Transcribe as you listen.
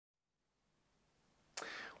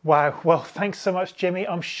Wow, well, thanks so much, Jimmy.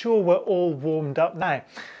 I'm sure we're all warmed up now.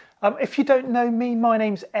 If you don't know me, my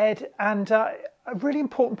name's Ed, and a really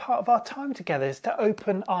important part of our time together is to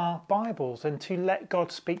open our Bibles and to let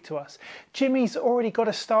God speak to us. Jimmy's already got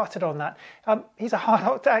us started on that. He's a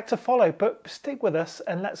hard act to follow, but stick with us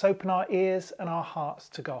and let's open our ears and our hearts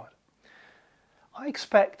to God. I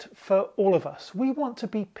expect for all of us, we want to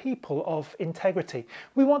be people of integrity.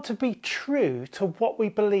 We want to be true to what we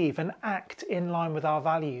believe and act in line with our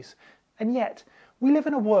values. And yet, we live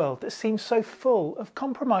in a world that seems so full of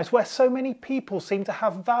compromise, where so many people seem to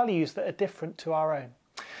have values that are different to our own.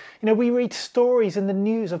 We read stories in the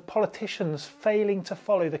news of politicians failing to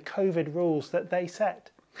follow the COVID rules that they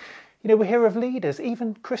set. We hear of leaders,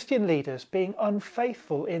 even Christian leaders, being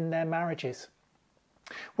unfaithful in their marriages.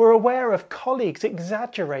 We're aware of colleagues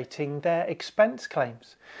exaggerating their expense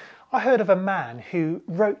claims. I heard of a man who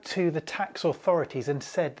wrote to the tax authorities and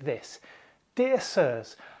said this: "Dear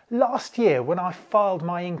sirs, last year when I filed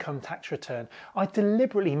my income tax return, I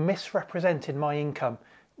deliberately misrepresented my income.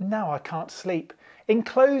 Now I can't sleep.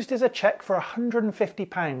 Enclosed is a cheque for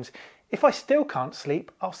 £150. If I still can't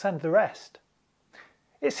sleep, I'll send the rest."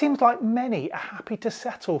 It seems like many are happy to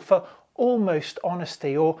settle for almost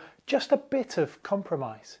honesty or just a bit of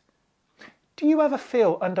compromise. Do you ever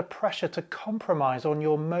feel under pressure to compromise on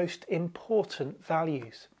your most important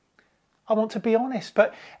values? I want to be honest,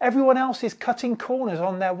 but everyone else is cutting corners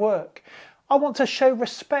on their work. I want to show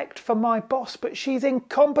respect for my boss, but she's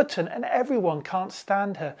incompetent and everyone can't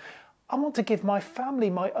stand her. I want to give my family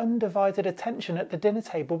my undivided attention at the dinner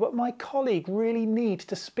table, but my colleague really needs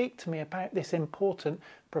to speak to me about this important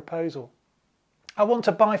proposal. I want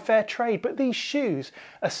to buy fair trade, but these shoes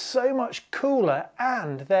are so much cooler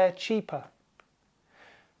and they're cheaper.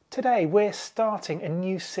 Today we're starting a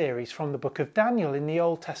new series from the book of Daniel in the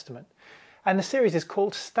Old Testament, and the series is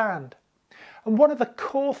called Stand. And one of the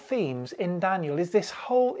core themes in Daniel is this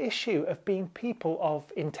whole issue of being people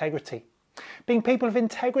of integrity. Being people of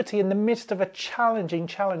integrity in the midst of a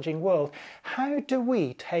challenging world. How do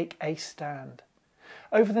we take a stand?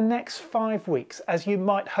 Over the next 5 weeks, as you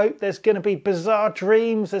might hope, there's going to be bizarre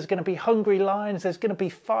dreams, there's going to be hungry lions, there's going to be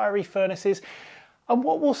fiery furnaces. And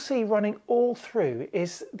what we'll see running all through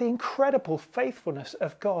is the incredible faithfulness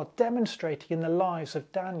of God demonstrating in the lives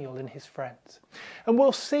of Daniel and his friends. And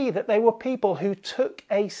we'll see that they were people who took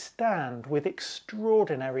a stand with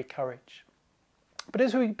extraordinary courage. But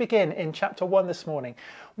as we begin in chapter 1 this morning,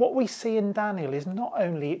 what we see in Daniel is not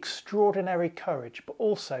only extraordinary courage, but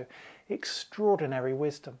also extraordinary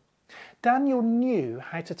wisdom. Daniel knew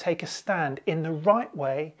how to take a stand in the right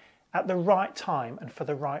way, at the right time, and for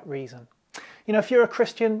the right reason. If you're a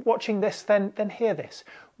Christian watching this, then hear this.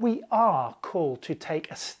 We are called to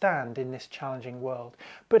take a stand in this challenging world,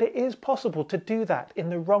 but it is possible to do that in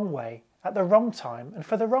the wrong way, at the wrong time, and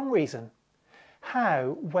for the wrong reason.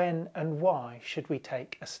 How, when, and why should we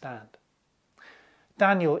take a stand?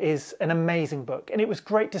 Daniel is an amazing book, and it was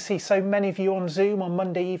great to see so many of you on Zoom on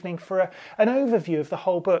Monday evening for an overview of the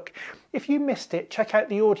whole book. If you missed it, check out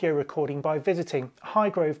the audio recording by visiting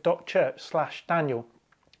highgrove.church/Daniel.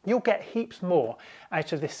 You'll get heaps more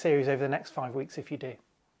out of this series over the next 5 weeks if you do.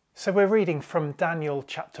 So we're reading from Daniel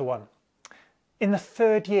chapter 1. In the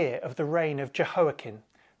 3rd year of the reign of Jehoiakim,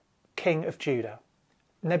 king of Judah,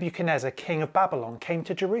 Nebuchadnezzar, king of Babylon, came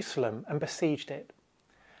to Jerusalem and besieged it.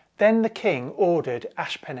 Then the king ordered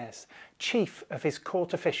Ashpenaz, chief of his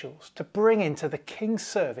court officials, to bring into the king's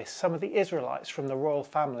service some of the Israelites from the royal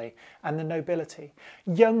family and the nobility,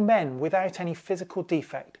 young men without any physical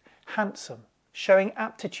defect, handsome, showing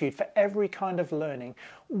aptitude for every kind of learning,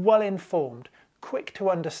 well informed, quick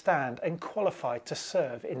to understand, and qualified to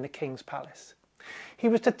serve in the king's palace. He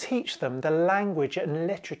was to teach them the language and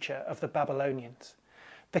literature of the Babylonians.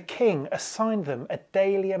 The king assigned them a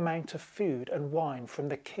daily amount of food and wine from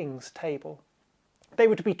the king's table. They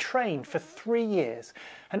were to be trained for 3 years,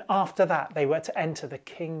 and after that they were to enter the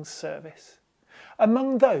king's service.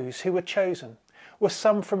 Among those who were chosen were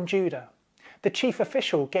some from Judah. The chief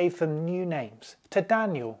official gave them new names. To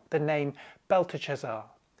Daniel, the name Belteshazzar.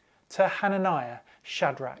 To Hananiah,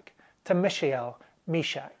 Shadrach. To Mishael,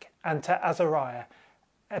 Meshach. And to Azariah,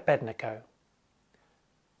 Abednego.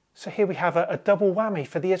 So here we have a double whammy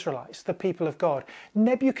for the Israelites, the people of God.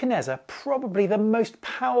 Nebuchadnezzar, probably the most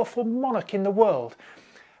powerful monarch in the world,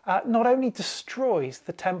 not only destroys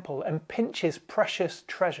the temple and pinches precious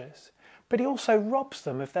treasures, but he also robs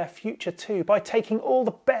them of their future too by taking all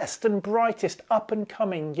the best and brightest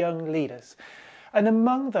up-and-coming young leaders. And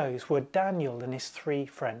among those were Daniel and his 3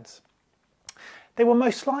 friends. They were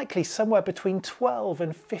most likely somewhere between 12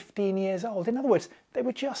 and 15 years old. In other words, they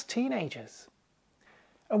were just teenagers.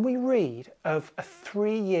 and we read of a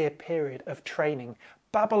 3-year period of training,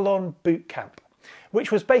 Babylon boot camp,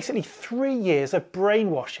 which was basically 3 years of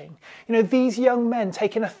brainwashing. These young men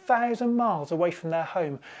taken 1,000 miles away from their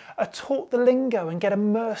home are taught the lingo and get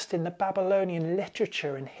immersed in the Babylonian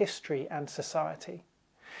literature and history and society.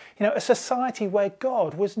 A society where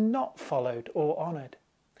God was not followed or honoured.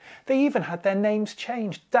 They even had their names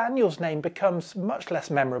changed. Daniel's name becomes much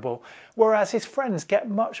less memorable, whereas his friends get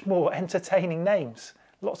much more entertaining names.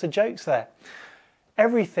 Lots of jokes there.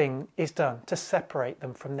 Everything is done to separate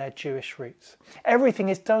them from their Jewish roots. Everything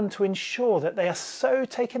is done to ensure that they are so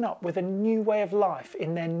taken up with a new way of life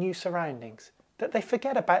in their new surroundings that they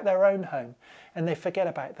forget about their own home and they forget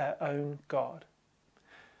about their own God.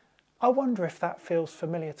 I wonder if that feels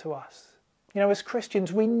familiar to us. As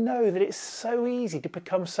Christians, we know that it's so easy to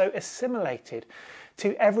become so assimilated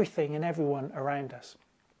to everything and everyone around us.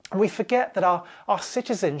 And we forget that our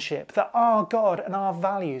citizenship, that our God and our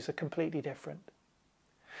values are completely different.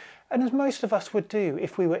 And as most of us would do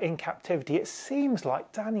if we were in captivity, it seems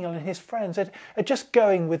like Daniel and his friends are just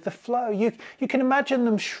going with the flow. You can imagine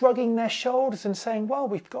them shrugging their shoulders and saying, well,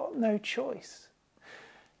 we've got no choice.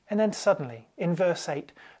 And then suddenly, in verse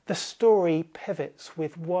 8, the story pivots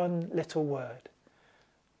with one little word,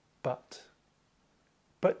 but.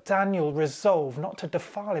 But Daniel resolved not to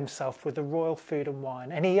defile himself with the royal food and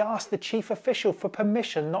wine, and he asked the chief official for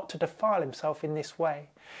permission not to defile himself in this way.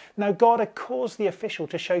 Now God had caused the official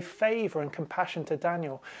to show favour and compassion to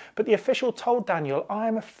Daniel, but the official told Daniel, I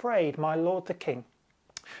am afraid, my lord the king,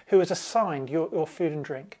 who has assigned your food and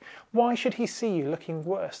drink. Why should he see you looking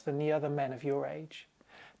worse than the other men of your age?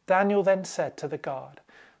 Daniel then said to the guard,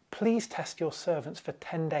 please test your servants for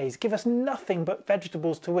 10 days. Give us nothing but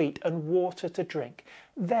vegetables to eat and water to drink.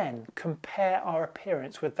 Then compare our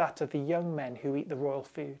appearance with that of the young men who eat the royal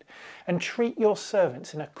food, and treat your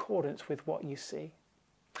servants in accordance with what you see.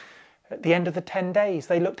 At the end of the 10 days,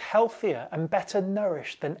 they looked healthier and better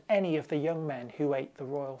nourished than any of the young men who ate the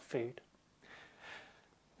royal food.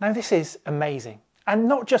 Now this is amazing, and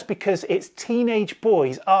not just because it's teenage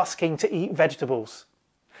boys asking to eat vegetables.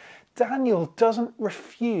 Daniel doesn't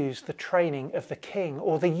refuse the training of the king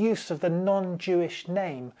or the use of the non-Jewish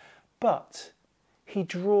name, but he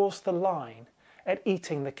draws the line at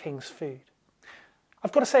eating the king's food.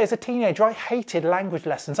 I've got to say, as a teenager, I hated language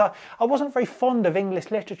lessons. I wasn't very fond of English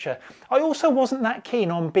literature. I also wasn't that keen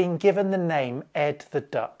on being given the name Ed the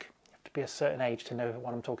Duck. You have to be a certain age to know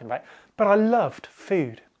what I'm talking about. But I loved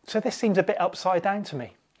food, so this seems a bit upside down to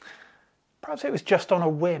me. Perhaps it was just on a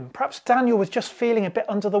whim. Perhaps Daniel was just feeling a bit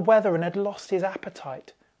under the weather and had lost his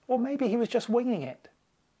appetite. Or maybe he was just winging it.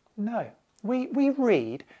 No, we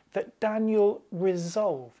read that Daniel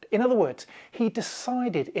resolved. In other words, he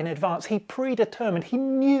decided in advance, he predetermined, he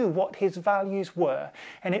knew what his values were,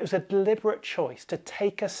 and it was a deliberate choice to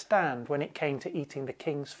take a stand when it came to eating the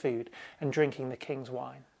king's food and drinking the king's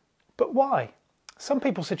wine. But why? Some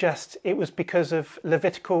people suggest it was because of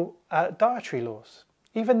Levitical dietary laws,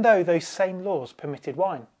 even though those same laws permitted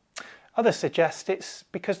wine. Others suggest it's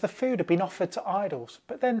because the food had been offered to idols,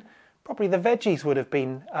 but then probably the veggies would have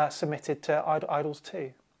been submitted to idols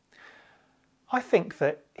too. I think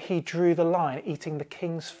that he drew the line at eating the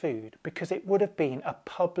king's food because it would have been a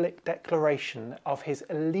public declaration of his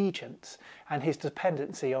allegiance and his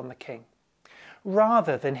dependency on the king,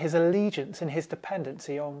 rather than his allegiance and his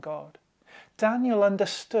dependency on God. Daniel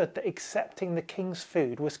understood that accepting the king's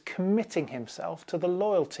food was committing himself to the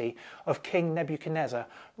loyalty of King Nebuchadnezzar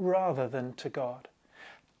rather than to God.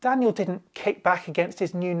 Daniel didn't kick back against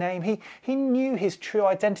his new name. He knew his true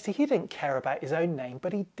identity. He didn't care about his own name,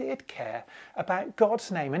 but he did care about God's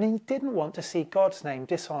name, and he didn't want to see God's name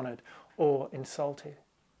dishonoured or insulted.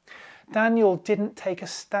 Daniel didn't take a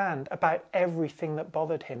stand about everything that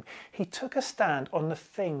bothered him. He took a stand on the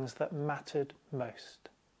things that mattered most.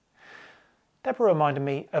 Deborah reminded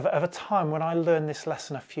me of a time when I learned this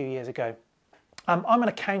lesson a few years ago. I'm an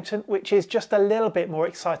accountant, which is just a little bit more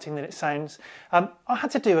exciting than it sounds. I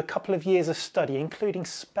had to do a couple of years of study, including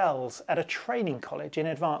spells, at a training college in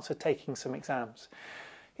advance of taking some exams.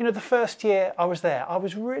 The first year I was there, I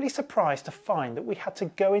was really surprised to find that we had to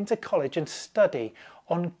go into college and study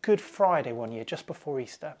on Good Friday one year, just before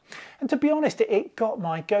Easter. And to be honest, it got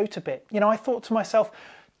my goat a bit. I thought to myself,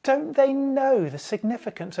 don't they know the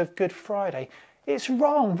significance of Good Friday? It's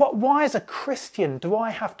wrong. Why as a Christian do I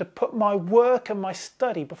have to put my work and my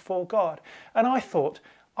study before God? And I thought,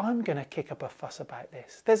 I'm going to kick up a fuss about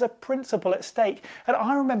this. There's a principle at stake. And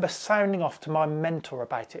I remember sounding off to my mentor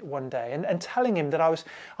about it one day and telling him that I was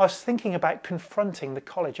thinking about confronting the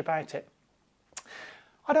college about it.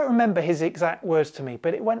 I don't remember his exact words to me,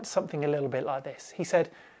 but it went something a little bit like this. He said,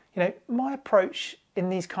 My approach in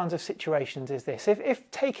these kinds of situations is this. If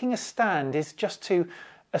taking a stand is just to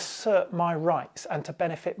assert my rights and to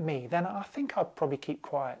benefit me, then I think I'd probably keep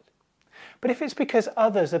quiet. But if it's because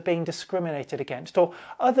others are being discriminated against or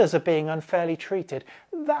others are being unfairly treated,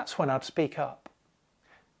 that's when I'd speak up.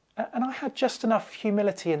 And I had just enough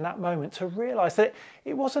humility in that moment to realise that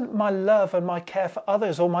it wasn't my love and my care for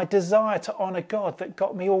others or my desire to honour God that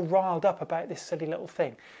got me all riled up about this silly little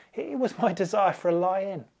thing. It was my desire for a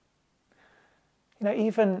lie-in.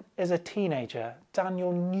 Even as a teenager,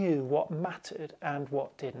 Daniel knew what mattered and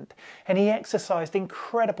what didn't. And he exercised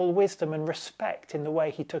incredible wisdom and respect in the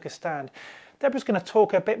way he took a stand. Deborah's going to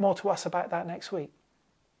talk a bit more to us about that next week.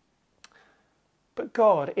 But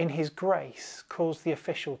God, in his grace, caused the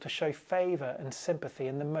official to show favour and sympathy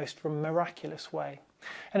in the most miraculous way.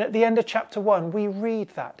 And at the end of chapter 1, we read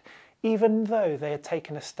that even though they had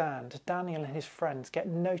taken a stand, Daniel and his friends get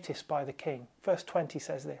noticed by the king. Verse 20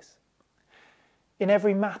 says this: "In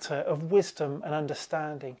every matter of wisdom and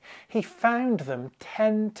understanding, he found them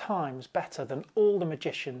 10 times better than all the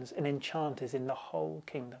magicians and enchanters in the whole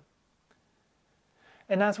kingdom."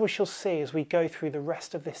 And as we shall see as we go through the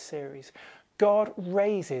rest of this series, God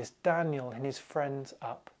raises Daniel and his friends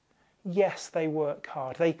up. Yes, they work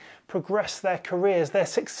hard, they progress their careers, they're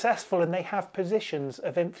successful and they have positions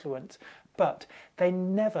of influence, but they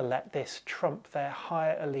never let this trump their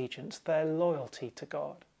higher allegiance, their loyalty to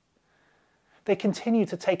God. They continue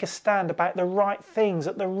to take a stand about the right things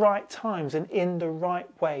at the right times and in the right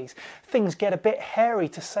ways. Things get a bit hairy,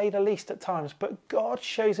 to say the least, at times, but God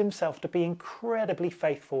shows himself to be incredibly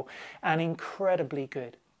faithful and incredibly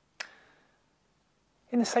good.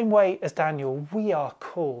 In the same way as Daniel, we are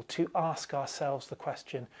called to ask ourselves the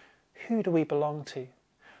question, who do we belong to?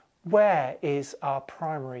 Where is our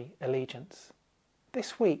primary allegiance?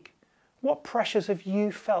 This week, what pressures have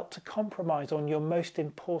you felt to compromise on your most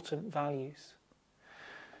important values?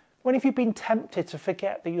 When have you been tempted to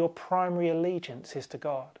forget that your primary allegiance is to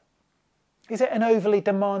God? Is it an overly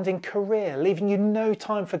demanding career, leaving you no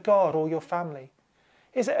time for God or your family?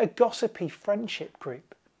 Is it a gossipy friendship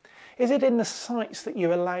group? Is it in the sites that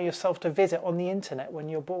you allow yourself to visit on the internet when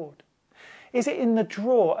you're bored? Is it in the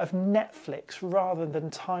drawer of Netflix rather than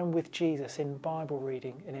time with Jesus in Bible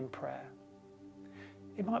reading and in prayer?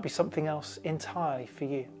 It might be something else entirely for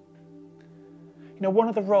you. One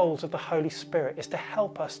of the roles of the Holy Spirit is to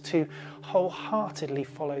help us to wholeheartedly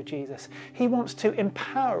follow Jesus. He wants to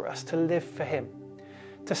empower us to live for him,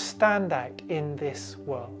 to stand out in this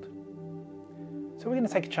world. So we're going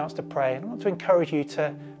to take a chance to pray, and I want to encourage you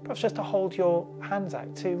to perhaps just to hold your hands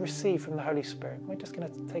out to receive from the Holy Spirit. We're just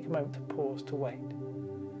going to take a moment to pause, to wait.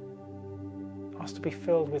 Ask to be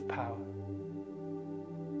filled with power.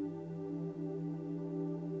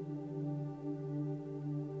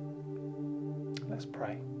 Let's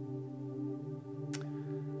pray.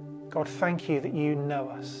 God, thank you that you know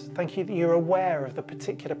us. Thank you that you're aware of the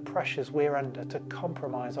particular pressures we're under to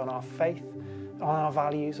compromise on our faith, on our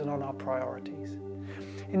values and on our priorities.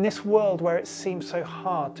 In this world where it seems so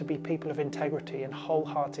hard to be people of integrity and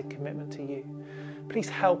wholehearted commitment to you, please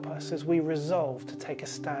help us as we resolve to take a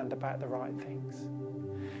stand about the right things.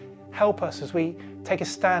 Help us as we take a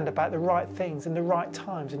stand about the right things in the right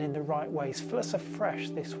times and in the right ways. Fill us afresh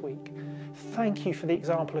this week. Thank you for the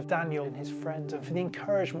example of Daniel and his friends and for the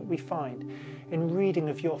encouragement we find in reading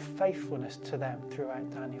of your faithfulness to them throughout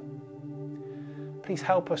Daniel. Please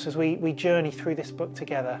help us as we journey through this book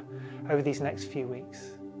together over these next few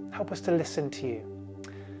weeks. Help us to listen to you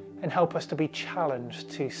and help us to be challenged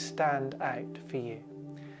to stand out for you.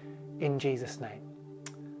 In Jesus' name,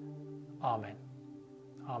 amen.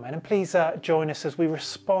 Amen. And please join us as we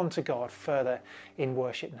respond to God further in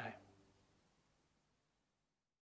worship now.